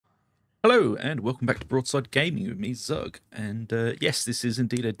Hello and welcome back to Broadside Gaming with me, Zug. And yes, this is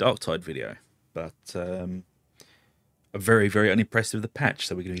indeed a Darktide video, but I'm very, very unimpressed with the patch,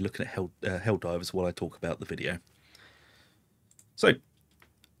 so we're going to be looking at Helldivers while I talk about the video. So,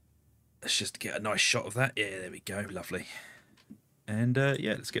 let's just get a nice shot of that. Yeah, there we go, lovely. And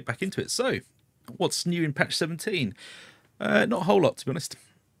yeah, let's get back into it. So, what's new in patch 17? Not a whole lot, to be honest.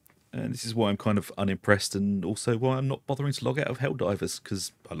 And this is why I'm kind of unimpressed, and also why I'm not bothering to log out of Helldivers,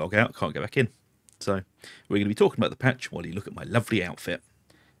 because I log out, can't get back in. So we're going to be talking about the patch while you look at my lovely outfit,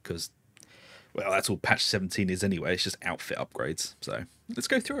 because, well, that's all patch 17 is anyway, it's just outfit upgrades. So let's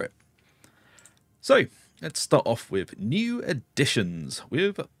go through it. So let's start off with new additions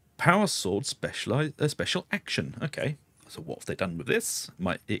with Power Sword special action. Okay, so what have they done with this?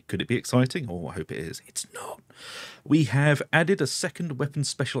 Could it be exciting? Oh, I hope it is. It's not. We have added a second weapon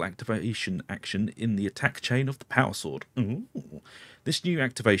special activation action in the attack chain of the Power Sword. Ooh. This new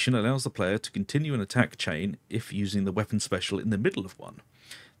activation allows the player to continue an attack chain if using the weapon special in the middle of one.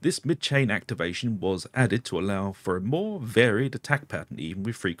 This mid-chain activation was added to allow for a more varied attack pattern even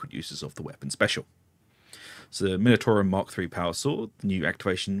with frequent uses of the weapon special. So the Minotaur Mark III Power Sword, the new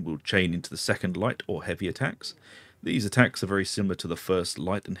activation will chain into the second light or heavy attacks. These attacks are very similar to the first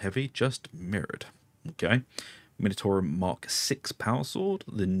light and heavy, just mirrored. Okay. Minotaur Mark VI Power Sword,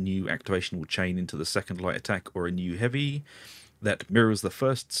 the new activation will chain into the second light attack or a new heavy that mirrors the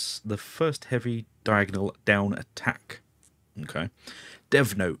first heavy diagonal down attack. Okay.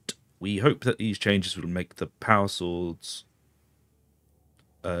 Dev note: we hope that these changes will make the Power Swords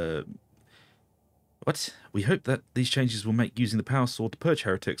We hope that these changes will make using the Power Sword to purge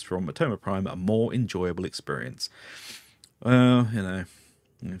heretics from Atoma Prime a more enjoyable experience. Well, you know,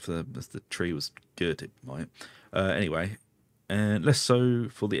 if the tree was good, it might. Anyway, and less so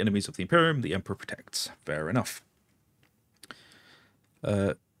for the enemies of the Imperium the Emperor protects. Fair enough.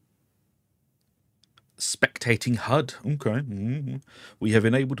 Spectating HUD. Okay. We have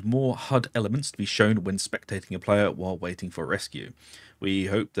enabled more HUD elements to be shown when spectating a player while waiting for rescue. We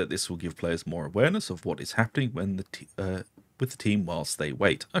hope that this will give players more awareness of what is happening when with the team whilst they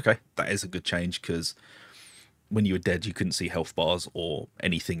wait. Okay, that is a good change, because when you were dead you couldn't see health bars or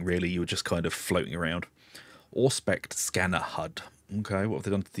anything really, you were just kind of floating around. Auspex Scanner HUD. Okay, what have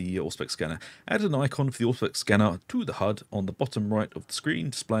they done to the Auspex Scanner? Add an icon for the Auspex Scanner to the HUD on the bottom right of the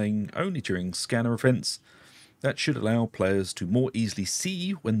screen, displaying only during scanner events. That should allow players to more easily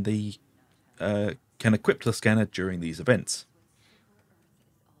see when they can equip the scanner during these events.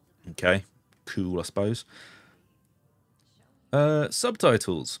 Okay, cool, I suppose.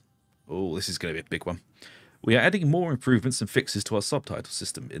 Subtitles. Oh, this is going to be a big one. We are adding more improvements and fixes to our subtitle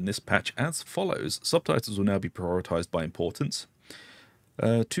system in this patch as follows. Subtitles will now be prioritized by importance.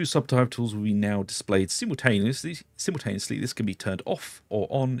 2 subtitles will be now displayed simultaneously. This can be turned off or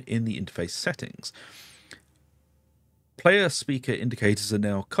on in the interface settings. Player speaker indicators are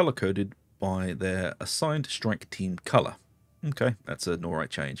now color-coded by their assigned strike team color. Okay, that's an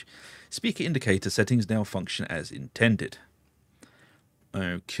alright change. Speaker indicator settings now function as intended.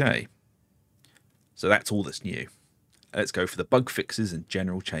 Okay, so that's all that's new. Let's go for the bug fixes and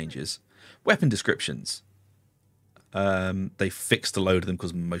general changes. Weapon descriptions. They fixed a load of them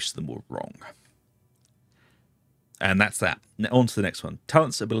because most of them were wrong. And that's that. Now on to the next one.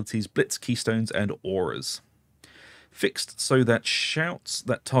 Talents, abilities, blitz, keystones, and auras. Fixed so that shouts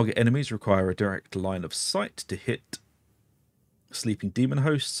that target enemies require a direct line of sight to hit sleeping demon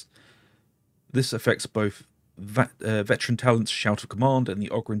hosts. This affects both veteran talent's Shout of Command and the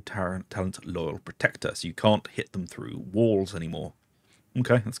Ogryn talent Loyal Protector, so you can't hit them through walls anymore.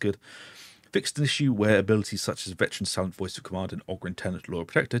 Okay, that's good. Fixed an issue where abilities such as Veteran's Talent Voice of Command and Ogryn Talent Loyal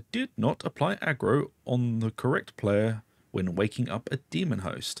Protector did not apply aggro on the correct player when waking up a demon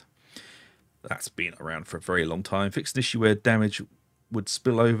host. That's been around for a very long time. Fixed an issue where damage would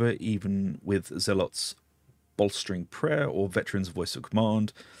spill over even with Zealot's Bolstering Prayer or Veteran's Voice of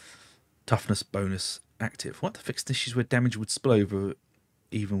Command. Toughness bonus active. What? Fixed issues where damage would spill over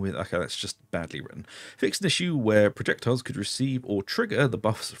even with... Okay, that's just badly written. Fixed an issue where projectiles could receive or trigger the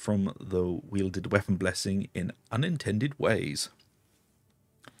buffs from the wielded weapon blessing in unintended ways.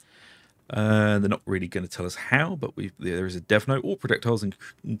 They're not really going to tell us how, but there is a dev note. All projectiles,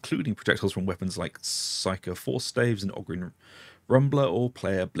 including projectiles from weapons like Psycho Force Staves and Ogryn Rumbler, or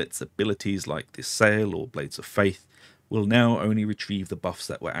player blitz abilities like the Sail or Blades of Faith, will now only retrieve the buffs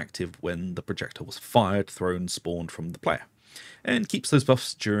that were active when the projectile was fired, thrown, spawned from the player, and keeps those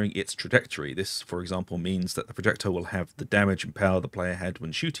buffs during its trajectory. This, for example, means that the projectile will have the damage and power the player had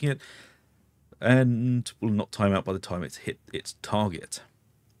when shooting it, and will not time out by the time it's hit its target.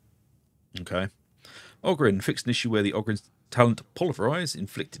 Okay. Ogryn fixed an issue where the Ogryn talent Pulverize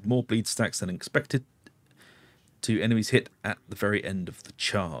inflicted more bleed stacks than expected to enemies hit at the very end of the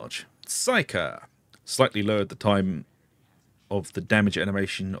charge. Psyker slightly lowered the time of the damage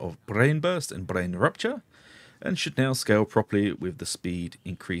animation of Brain Burst and Brain Rupture, and should now scale properly with the speed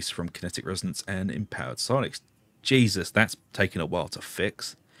increase from Kinetic Resonance and Empowered Sonics. Jesus, that's taken a while to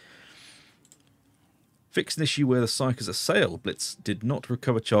fix. Fixed an issue where the Psyker's Assail Blitz did not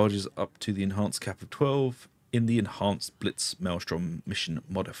recover charges up to the enhanced cap of 12 in the Enhanced Blitz Maelstrom mission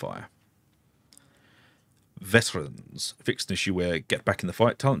modifier. Veterans fixed an issue where Get Back in the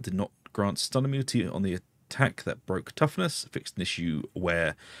Fight talent did not grant stun immunity on the attack that broke toughness. Fixed an issue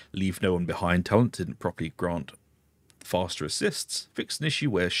where Leave No One Behind talent didn't properly grant faster assists. Fixed an issue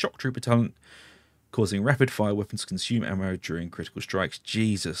where Shock Trooper talent causing rapid fire weapons to consume ammo during critical strikes.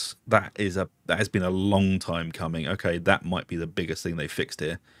 Jesus, that has been a long time coming. Okay, that might be the biggest thing they fixed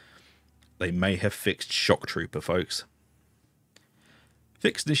here. They may have fixed Shock Trooper, folks.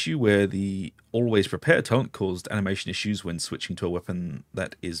 Fixed an issue where the Always Prepared talent caused animation issues when switching to a weapon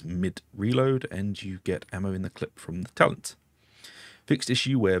that is mid-reload and you get ammo in the clip from the talent. Fixed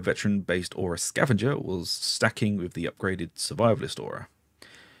issue where Veteran-based Aura Scavenger was stacking with the upgraded Survivalist Aura.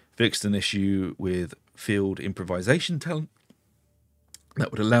 Fixed an issue with Field Improvisation talent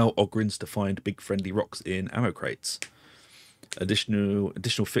that would allow Ogrins to find big friendly rocks in ammo crates. Additional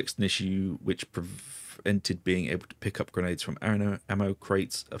fixed an issue which prevented being able to pick up grenades from ammo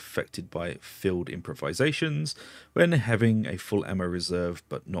crates affected by Field Improvisations when having a full ammo reserve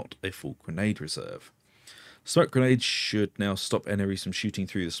but not a full grenade reserve. Smoke grenades should now stop enemies from shooting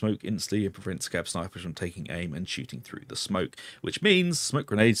through the smoke instantly and prevent scab snipers from taking aim and shooting through the smoke, which means smoke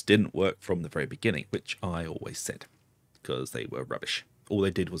grenades didn't work from the very beginning, which I always said, because they were rubbish. All they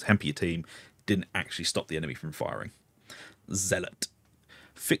did was hamper your team, didn't actually stop the enemy from firing. Zealot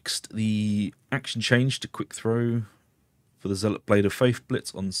fixed the action change to quick throw for the Zealot Blade of Faith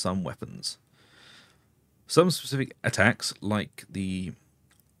Blitz on some weapons. Some specific attacks, like the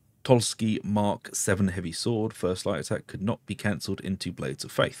Tolsky Mark 7 Heavy Sword First Light Attack, could not be cancelled into Blades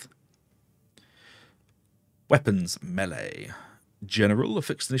of Faith. Weapons Melee. General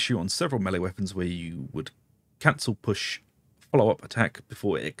fixed an issue on several melee weapons where you would cancel push follow-up attack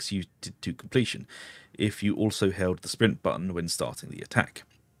before it executed to completion, if you also held the sprint button when starting the attack.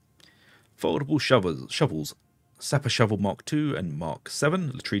 Foldable shovels. Sapper Shovel Mark 2 and Mark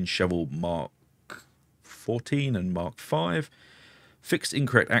 7, Latrine Shovel Mark 14 and Mark 5, fixed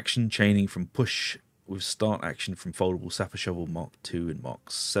incorrect action chaining from push with start action from foldable Sapper Shovel Mark 2 and Mark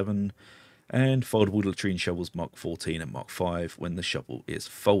 7, and foldable latrine shovels Mark 14 and Mark 5 when the shovel is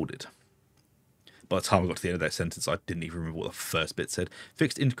folded. By the time I got to the end of that sentence, I didn't even remember what the first bit said.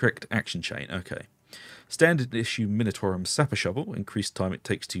 Fixed incorrect action chain, okay. Standard issue Minotaurum Sapper Shovel, increased time it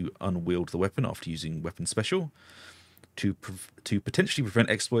takes to unwield the weapon after using weapon special, to potentially prevent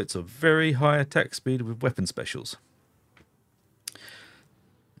exploits of very high attack speed with weapon specials.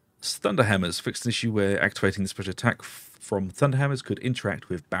 Thunderhammers fixed an issue where activating the special attack from Thunderhammers could interact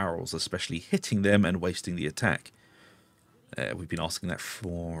with barrels, especially hitting them and wasting the attack. We've been asking that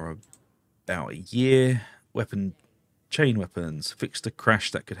for about a year. Chain weapons fixed a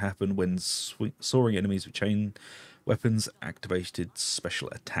crash that could happen when soaring enemies with chain weapons activated special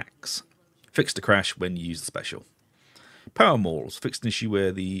attacks. Fixed a crash when you use the special. Power Mauls fixed an issue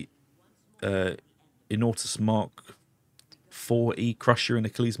where the Inortus Mark 4E Crusher and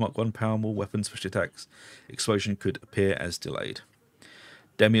Achilles Mark 1 Power Maul weapon special attacks explosion could appear as delayed.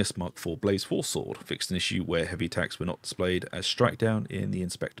 Demius Mark 4 Blaze Force Sword fixed an issue where heavy attacks were not displayed as strike down in the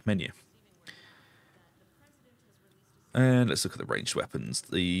inspect menu. And let's look at the ranged weapons.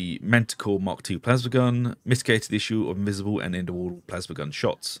 The Manticore Mark 2 Plasma Gun mitigated the issue of invisible and inaudible plasma gun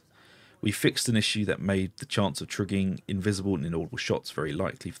shots. We fixed an issue that made the chance of triggering invisible and inaudible shots very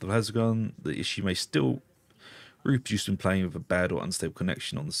likely for the plasma gun. The issue may still reproduce when playing with a bad or unstable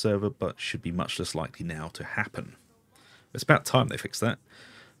connection on the server, but should be much less likely now to happen. It's about time they fixed that.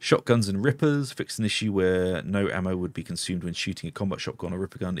 Shotguns and Rippers fixed an issue where no ammo would be consumed when shooting a combat shotgun or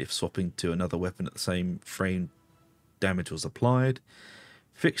Ripper gun if swapping to another weapon at the same frame damage was applied.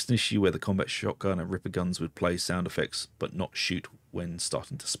 Fixed an issue where the combat shotgun and Ripper guns would play sound effects but not shoot when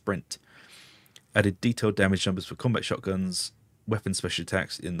starting to sprint. Added detailed damage numbers for combat shotguns, weapon special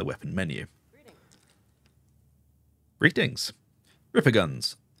attacks in the weapon menu. Greetings. Ripper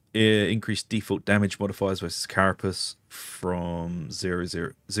guns. Increased default damage modifiers versus Carapace from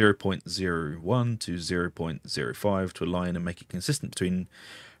 0.01 to 0.05 to align and make it consistent between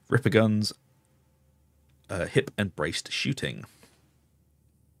Ripper guns, hip and braced shooting.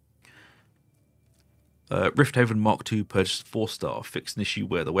 Rifthaven Mark II purchased 4-star, fixed an issue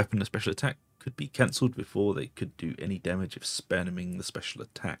where the weapon and special attack could be cancelled before they could do any damage if spamming the special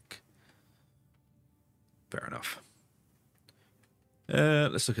attack. Fair enough.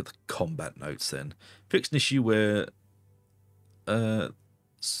 Let's look at the combat notes then. Fixed an issue where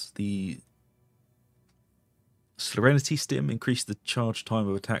the Serenity Stim increased the charge time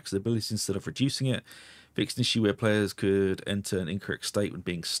of attacks and abilities instead of reducing it. Fixed an issue where players could enter an incorrect state when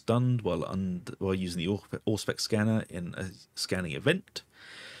being stunned while using the Auspex scanner in a scanning event.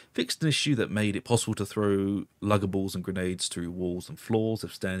 Fixed an issue that made it possible to throw luggables and grenades through walls and floors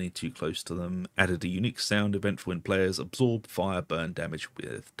if standing too close to them. Added a unique sound event for when players absorb fire burn damage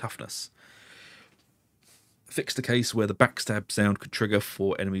with toughness. Fixed a case where the backstab sound could trigger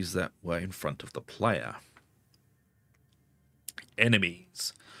for enemies that were in front of the player.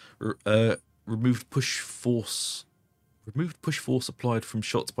 Enemies. Removed push force applied from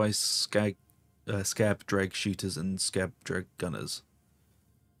shots by scab drag shooters and scab drag gunners.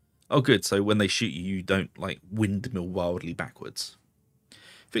 Oh, good. So when they shoot you, you don't like windmill wildly backwards.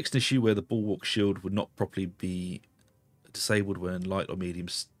 Fixed an issue where the bulwark shield would not properly be disabled when light or medium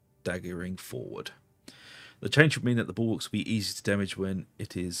staggering forward. The change would mean that the bulwarks will be easy to damage when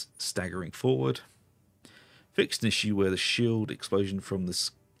it is staggering forward. Fixed an issue where the shield explosion from the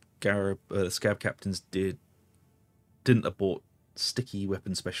scab captains didn't abort sticky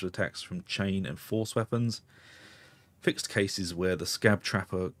weapon special attacks from chain and force weapons. Fixed cases where the scab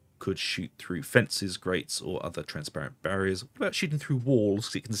trapper could shoot through fences, grates, or other transparent barriers. What about shooting through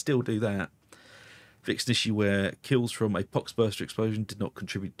walls? It can still do that. Fixed an issue where kills from a poxburster explosion did not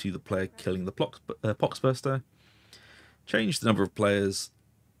contribute to the player killing the poxburster. Changed the number of players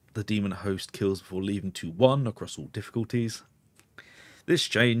the demon host kills before leaving to 1 across all difficulties. This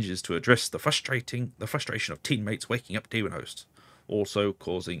change is to address the frustration of teammates waking up demon hosts, also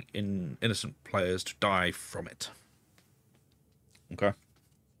causing innocent players to die from it. Okay.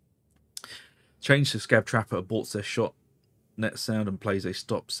 Change to Scab Trapper aborts their shot net sound and plays a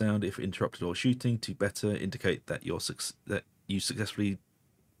stop sound if interrupted while shooting to better indicate that you successfully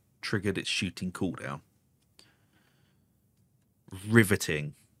triggered its shooting cooldown.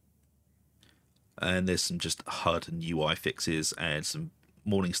 Riveting. And there's some just HUD and UI fixes, and some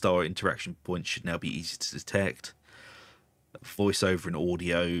Morningstar interaction points should now be easy to detect. Voiceover and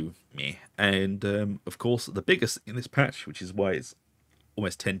audio, meh. And of course, the biggest in this patch, which is why it's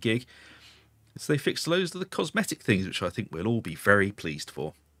almost 10 gig, is they fixed loads of the cosmetic things, which I think we'll all be very pleased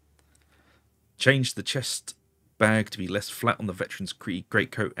for. Changed the chest bag to be less flat on the Veteran's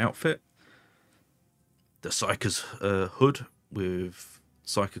Greatcoat outfit. The Psyker's hood with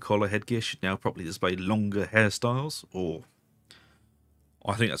Psyker collar headgear should now properly display longer hairstyles, or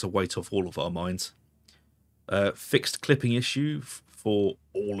I think that's a weight off all of our minds. Fixed clipping issue for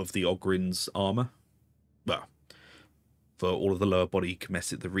all of the Ogryn's armour. Well, for all of the lower body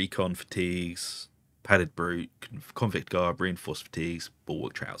the recon fatigues, padded brute, convict garb, reinforced fatigues,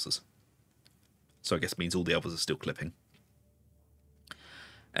 bulwark trousers. So I guess it means all the others are still clipping.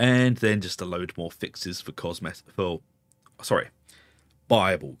 And then just a load more fixes for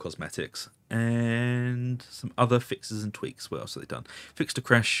buyable cosmetics, and some other fixes and tweaks. What else have they done? Fixed a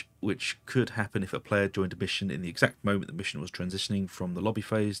crash which could happen if a player joined a mission in the exact moment the mission was transitioning from the lobby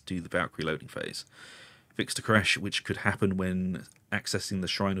phase to the Valkyrie loading phase. Fixed a crash which could happen when accessing the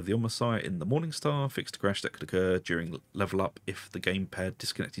Shrine of the Omniscient in the Morningstar. Fixed a crash that could occur during level up if the gamepad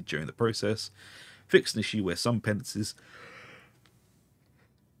disconnected during the process. Fixed an issue where some penances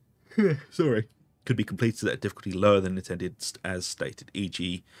could be completed at a difficulty lower than intended as stated,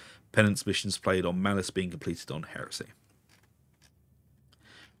 e.g. penance missions played on Malice being completed on Heresy.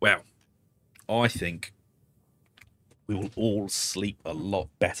 Well, I think we will all sleep a lot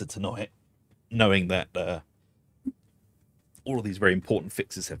better tonight, knowing that all of these very important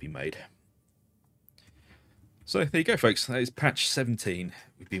fixes have been made. So there you go, folks. That is patch 17.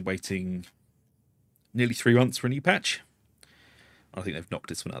 We've been waiting nearly 3 months for a new patch. I think they've knocked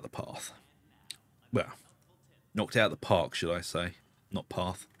this one out of the path. Well, knocked out of the park, should I say, not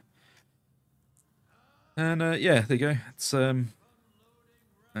path. And yeah, there you go. That's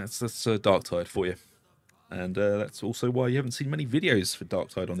Darktide for you. And that's also why you haven't seen many videos for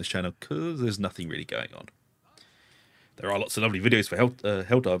Darktide on this channel, because there's nothing really going on. There are lots of lovely videos for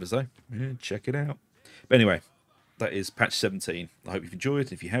Helldivers, though. Yeah, check it out. But anyway, that is patch 17. I hope you've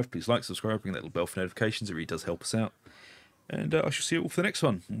enjoyed. If you have, please like, subscribe, ring that little bell for notifications. It really does help us out. And I shall see you all for the next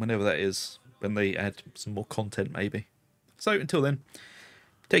one, whenever that is, when they add some more content, maybe. So until then,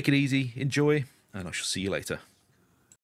 take it easy, enjoy, and I shall see you later.